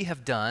anything we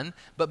have done,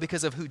 but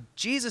because of who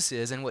Jesus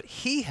is and what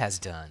he has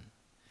done.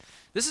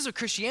 This is a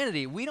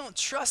Christianity. We don't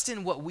trust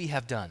in what we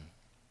have done.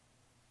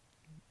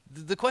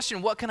 The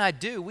question, what can I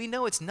do? We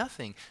know it's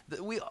nothing.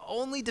 We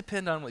only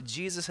depend on what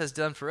Jesus has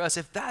done for us.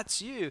 If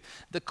that's you,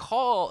 the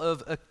call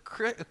of a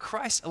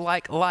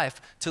Christ-like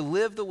life to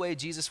live the way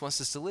Jesus wants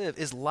us to live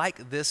is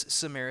like this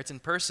Samaritan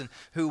person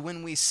who,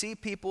 when we see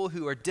people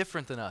who are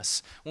different than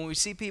us, when we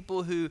see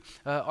people who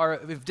are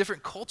of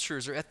different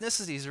cultures or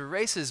ethnicities or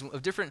races,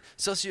 of different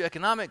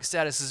socioeconomic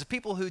statuses,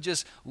 people who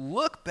just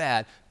look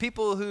bad,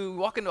 people who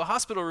walk into a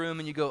hospital room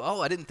and you go, oh,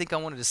 I didn't think I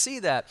wanted to see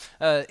that.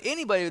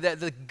 Anybody that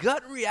the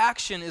gut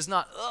reaction is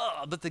not,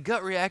 ugh, but the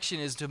gut reaction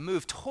is to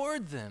move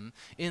toward them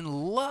in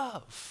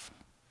love.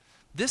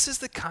 This is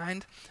the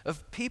kind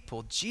of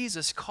people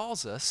Jesus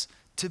calls us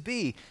to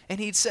be. And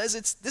he says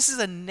this is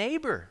a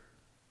neighbor.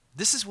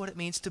 This is what it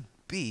means to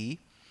be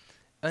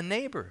a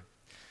neighbor.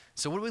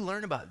 So what do we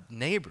learn about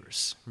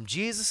neighbors from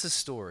Jesus'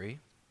 story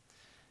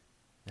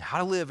and how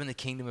to live in the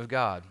kingdom of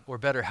God? Or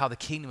better, how the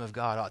kingdom of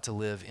God ought to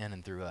live in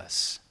and through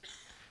us.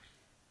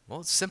 Well,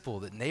 it's simple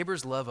that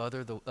neighbors love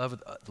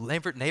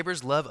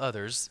neighbors love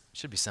others.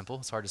 Should be simple.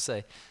 It's hard to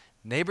say.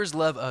 Neighbors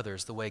love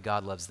others the way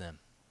God loves them.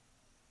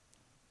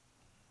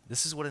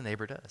 This is what a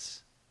neighbor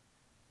does.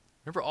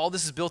 Remember, all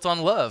this is built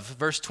on love.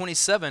 Verse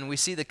 27, we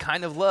see the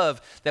kind of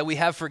love that we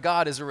have for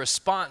God is a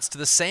response to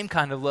the same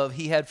kind of love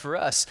he had for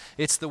us.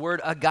 It's the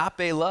word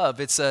agape love.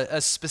 It's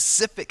a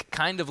specific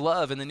kind of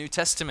love in the New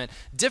Testament,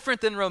 different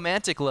than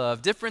romantic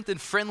love, different than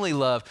friendly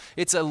love.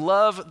 It's a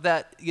love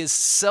that is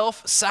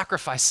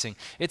self-sacrificing.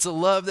 It's a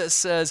love that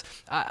says,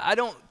 I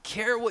don't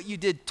care what you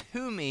did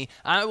to me,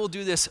 I will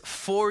do this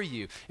for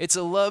you. It's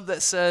a love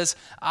that says,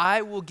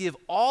 I will give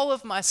all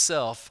of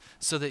myself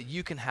so that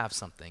you can have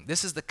something.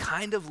 This is the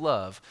kind of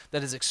love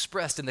that is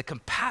expressed in the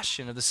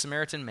compassion of the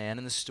Samaritan man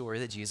in the story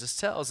that Jesus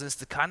tells. And it's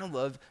the kind of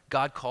love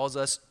God calls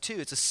us to.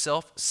 It's a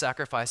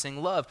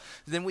self-sacrificing love.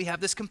 Then we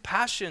have this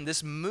compassion,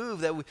 this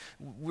move that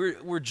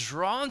we're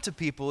drawn to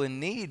people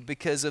in need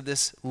because of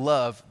this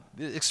love.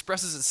 It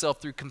expresses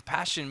itself through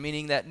compassion,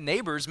 meaning that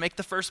neighbors make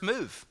the first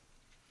move.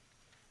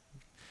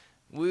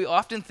 We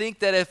often think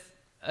that if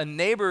a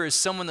neighbor is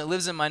someone that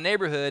lives in my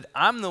neighborhood,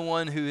 I'm the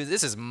one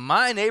this is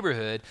my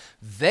neighborhood,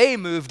 they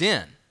moved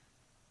in.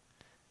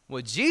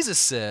 What Jesus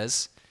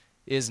says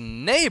is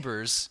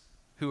neighbors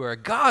who are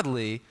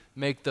godly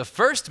make the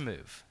first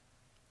move.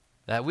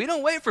 That we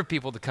don't wait for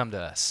people to come to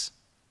us.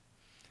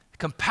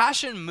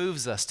 Compassion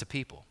moves us to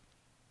people.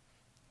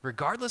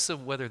 Regardless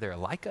of whether they're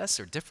like us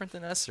or different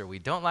than us or we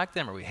don't like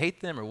them or we hate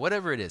them or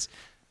whatever it is,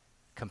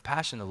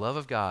 compassion, the love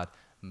of God,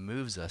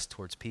 moves us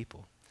towards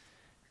people.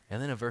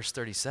 And then in verse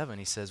 37,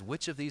 he says,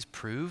 which of these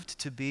proved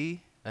to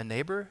be a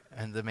neighbor?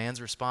 And the man's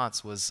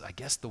response was, I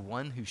guess, the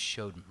one who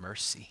showed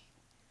mercy.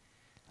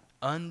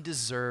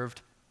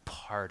 Undeserved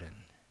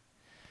pardon.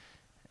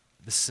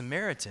 The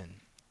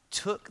Samaritan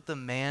took the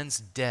man's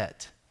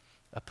debt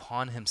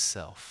upon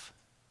himself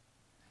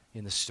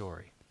in the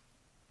story.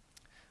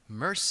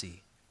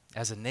 Mercy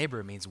as a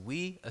neighbor means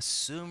we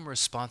assume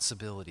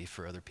responsibility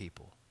for other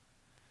people.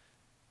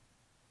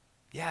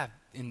 Yeah,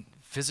 in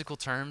physical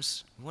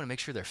terms, we want to make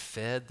sure they're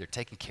fed, they're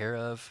taken care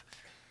of.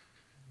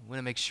 We want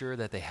to make sure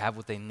that they have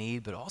what they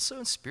need, but also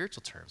in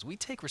spiritual terms. We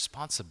take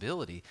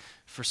responsibility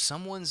for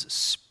someone's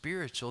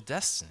spiritual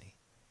destiny.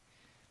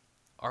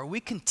 Are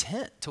we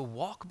content to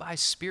walk by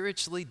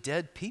spiritually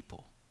dead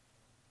people?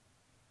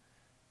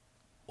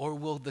 Or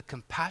will the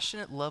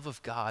compassionate love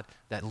of God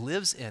that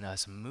lives in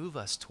us move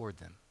us toward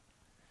them?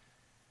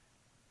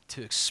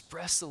 To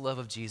express the love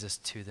of Jesus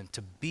to them,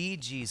 to be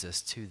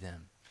Jesus to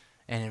them,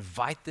 and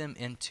invite them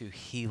into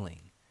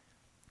healing,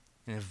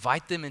 and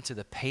invite them into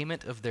the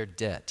payment of their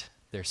debt,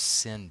 their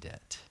sin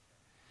debt,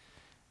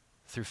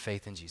 through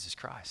faith in Jesus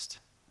Christ.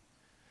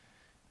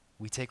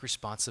 We take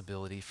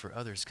responsibility for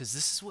others because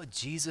this is what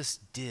Jesus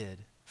did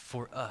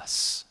for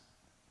us.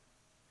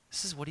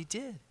 This is what he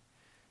did.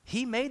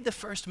 He made the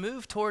first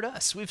move toward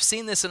us. We've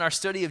seen this in our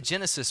study of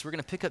Genesis. We're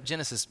going to pick up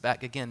Genesis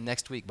back again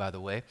next week, by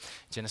the way,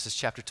 Genesis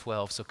chapter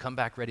 12, so come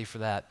back ready for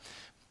that.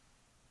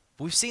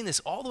 We've seen this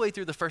all the way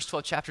through the first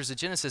 12 chapters of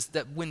Genesis,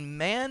 that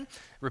when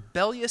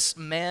rebellious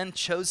man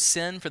chose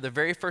sin for the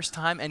very first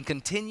time and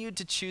continued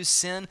to choose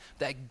sin,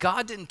 that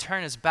God didn't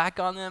turn his back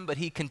on them, but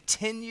he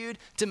continued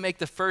to make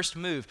the first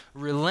move,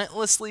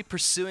 relentlessly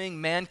pursuing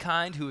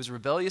mankind who was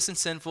rebellious and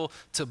sinful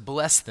to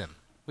bless them.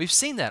 We've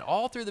seen that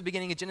all through the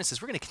beginning of Genesis.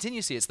 We're going to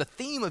continue to see it. It's the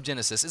theme of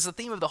Genesis. It's the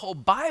theme of the whole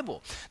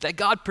Bible, that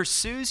God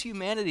pursues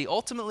humanity,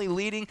 ultimately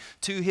leading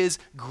to his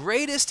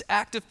greatest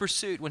act of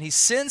pursuit when he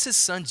sends his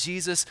son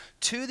Jesus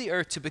to the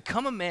earth to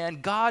become a man,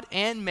 God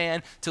and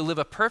man, to live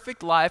a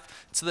perfect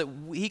life so that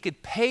he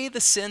could pay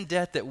the sin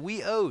debt that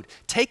we owed,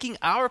 taking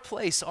our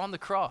place on the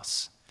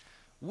cross.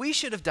 We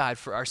should have died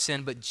for our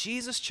sin, but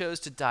Jesus chose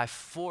to die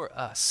for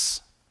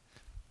us.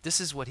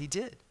 This is what he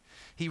did.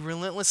 He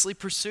relentlessly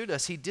pursued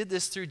us. He did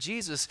this through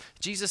Jesus.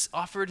 Jesus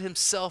offered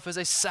himself as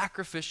a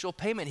sacrificial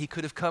payment. He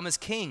could have come as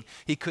king.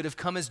 He could have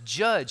come as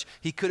judge.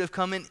 He could have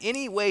come in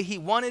any way he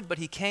wanted, but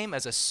he came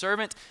as a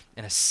servant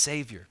and a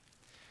savior.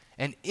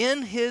 And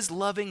in his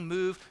loving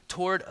move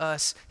toward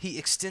us, he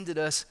extended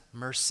us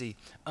mercy,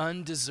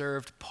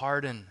 undeserved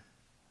pardon,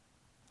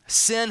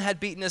 Sin had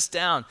beaten us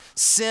down.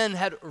 Sin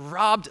had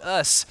robbed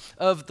us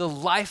of the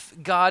life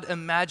God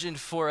imagined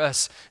for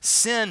us.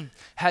 Sin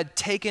had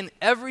taken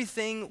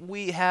everything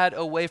we had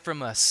away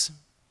from us.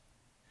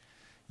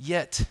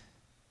 Yet,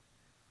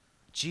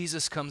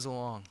 Jesus comes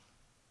along.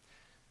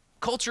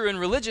 Culture and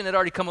religion had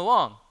already come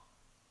along.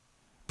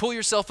 Pull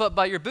yourself up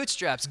by your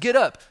bootstraps. Get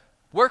up.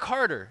 Work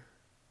harder.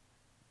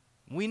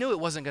 We knew it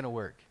wasn't going to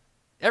work.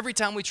 Every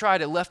time we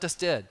tried, it left us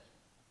dead.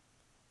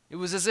 It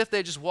was as if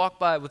they just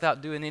walked by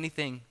without doing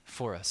anything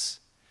for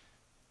us.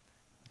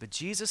 But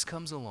Jesus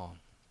comes along,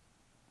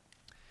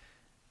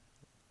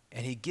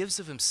 and he gives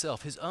of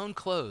himself, his own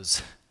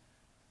clothes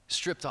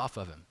stripped off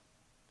of him.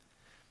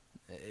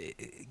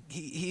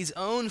 His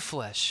own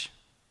flesh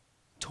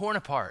torn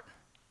apart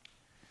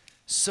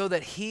so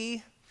that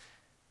he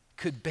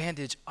could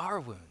bandage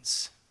our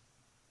wounds.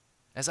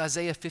 As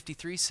Isaiah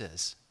 53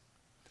 says,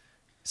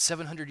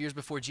 700 years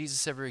before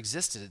Jesus ever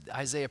existed,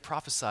 Isaiah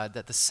prophesied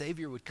that the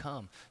Savior would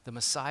come, the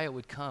Messiah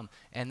would come,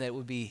 and that it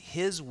would be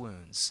his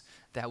wounds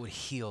that would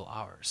heal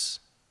ours.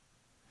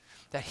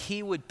 That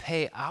he would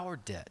pay our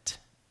debt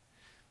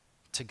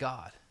to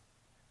God.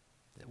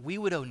 That we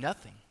would owe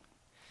nothing.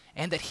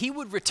 And that he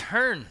would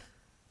return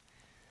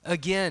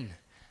again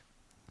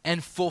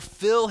and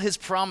fulfill his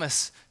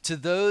promise to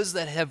those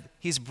that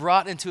he's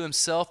brought into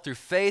himself through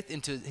faith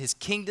into his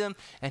kingdom,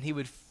 and he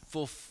would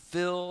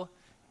fulfill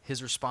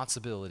his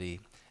responsibility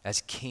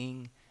as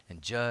king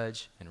and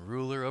judge and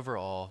ruler over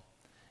all,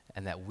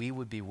 and that we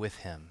would be with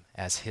him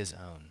as his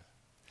own.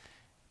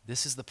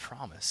 This is the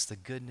promise, the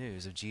good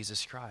news of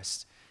Jesus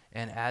Christ.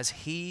 And as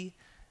he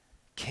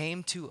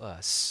came to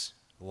us,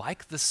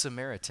 like the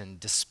Samaritan,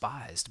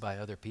 despised by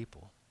other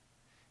people,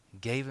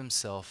 gave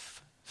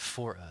himself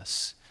for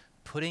us,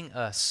 putting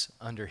us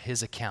under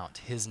his account,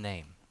 his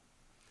name,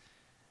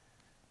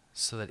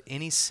 so that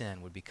any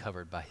sin would be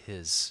covered by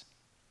his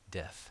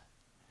death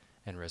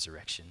and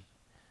resurrection,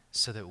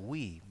 so that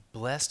we,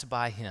 blessed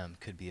by him,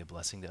 could be a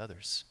blessing to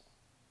others.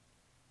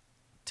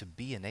 To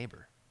be a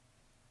neighbor.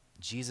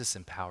 Jesus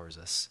empowers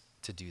us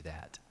to do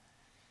that.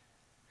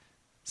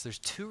 So there's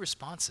two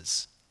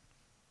responses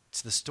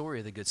to the story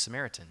of the Good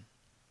Samaritan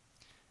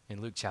in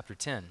Luke chapter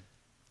 10.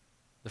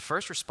 The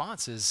first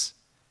response is,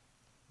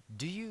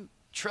 do you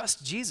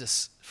trust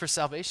Jesus for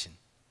salvation?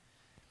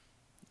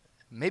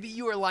 Maybe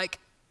you are like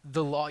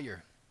the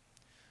lawyer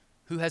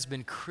who has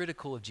been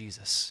critical of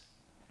Jesus,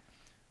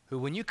 who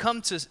when you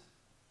come to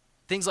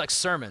things like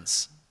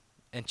sermons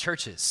and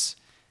churches,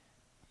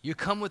 you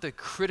come with a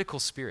critical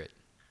spirit,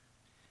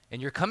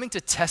 and you're coming to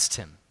test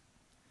him.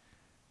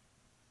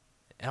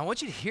 And I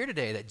want you to hear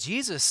today that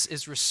Jesus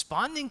is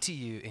responding to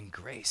you in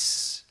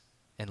grace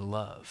and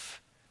love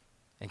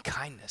and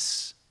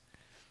kindness.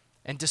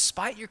 And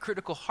despite your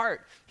critical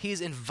heart,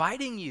 he's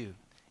inviting you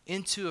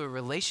into a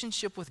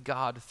relationship with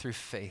God through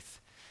faith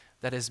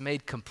that is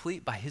made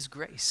complete by his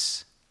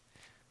grace,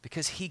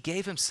 because he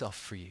gave himself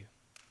for you,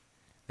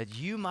 that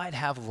you might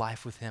have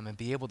life with him and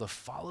be able to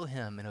follow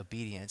him in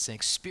obedience and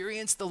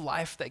experience the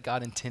life that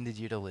God intended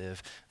you to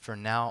live for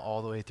now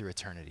all the way through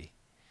eternity.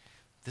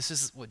 This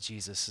is what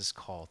Jesus'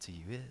 call to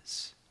you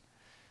is.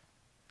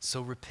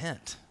 So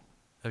repent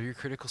of your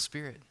critical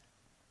spirit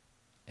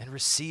and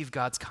receive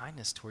God's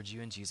kindness towards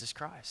you in Jesus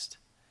Christ.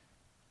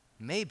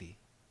 Maybe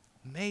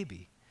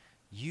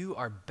you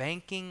are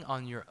banking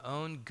on your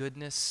own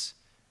goodness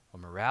or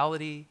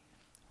morality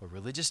or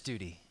religious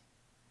duty.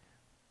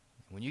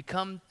 When you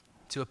come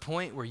to a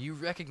point where you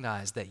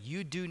recognize that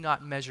you do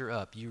not measure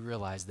up, you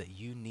realize that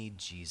you need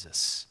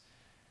Jesus.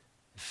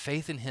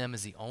 Faith in him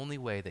is the only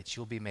way that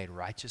you'll be made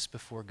righteous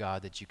before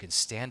God, that you can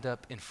stand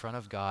up in front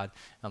of God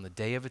on the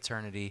day of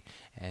eternity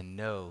and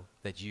know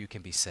that you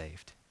can be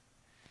saved.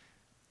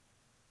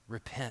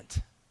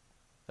 Repent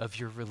of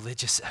your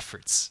religious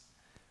efforts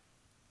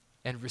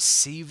and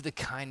receive the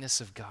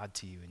kindness of God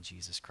to you in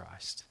Jesus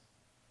Christ.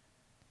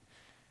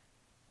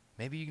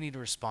 Maybe you need to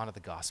respond to the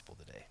gospel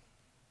today.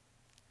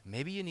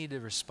 Maybe you need to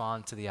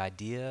respond to the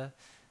idea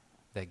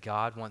that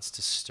God wants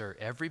to stir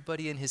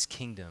everybody in his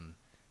kingdom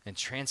and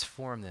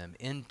transform them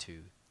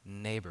into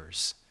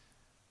neighbors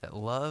that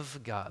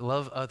love God,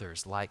 love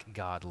others like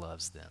God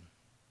loves them.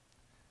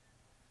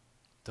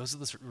 Those are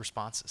the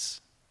responses.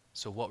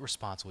 So what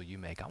response will you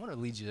make? I want to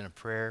lead you in a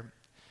prayer.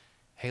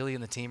 Haley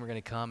and the team are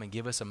going to come and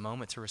give us a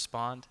moment to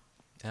respond.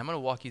 And I'm going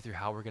to walk you through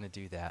how we're going to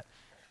do that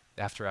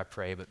after I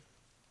pray. But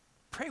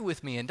pray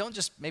with me, and don't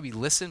just maybe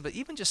listen, but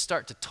even just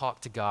start to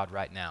talk to God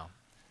right now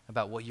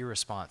about what your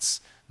response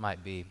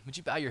might be. Would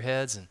you bow your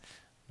heads and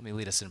let me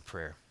lead us in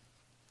prayer.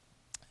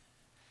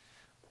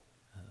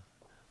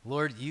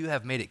 Lord, you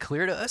have made it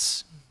clear to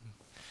us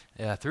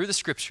through the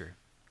scripture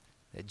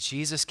that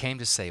Jesus came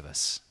to save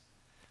us.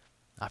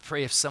 I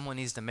pray if someone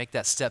needs to make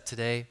that step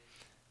today,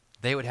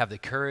 they would have the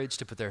courage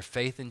to put their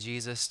faith in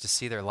Jesus, to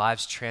see their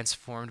lives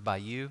transformed by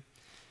you,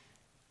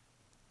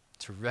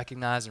 to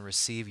recognize and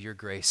receive your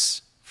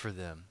grace for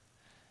them,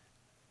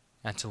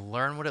 and to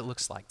learn what it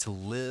looks like to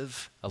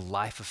live a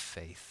life of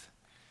faith,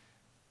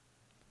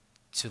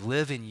 to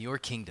live in your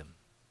kingdom,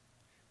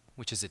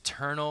 which is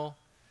eternal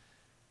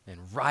and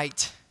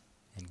right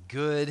and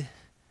good.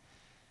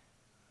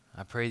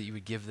 I pray that you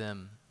would give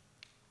them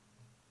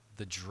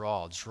the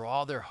draw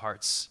their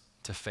hearts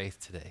to faith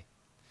today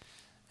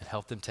and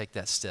help them take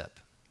that step.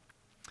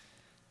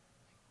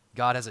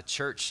 God, as a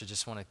church, I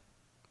just want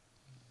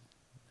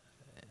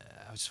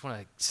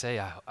to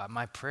say,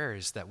 my prayer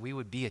is that we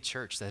would be a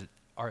church that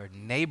are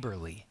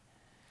neighborly,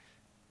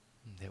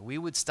 that we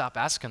would stop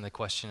asking the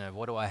question of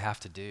what do I have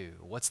to do?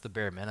 What's the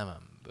bare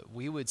minimum? But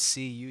we would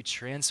see you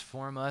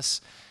transform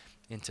us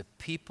into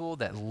people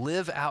that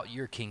live out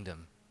your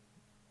kingdom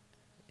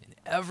in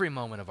every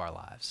moment of our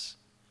lives.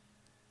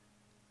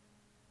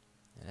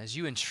 And as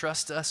you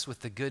entrust us with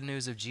the good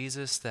news of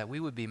Jesus, that we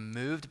would be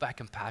moved by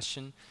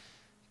compassion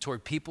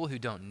toward people who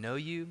don't know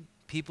you,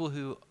 people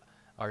who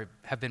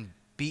have been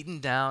beaten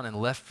down and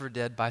left for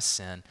dead by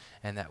sin,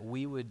 and that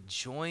we would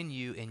join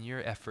you in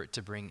your effort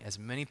to bring as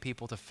many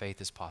people to faith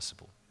as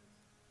possible.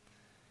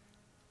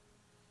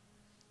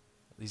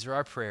 These are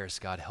our prayers,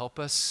 God. Help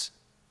us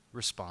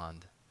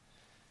respond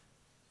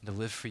and to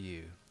live for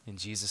you. In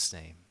Jesus'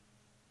 name,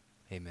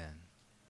 amen.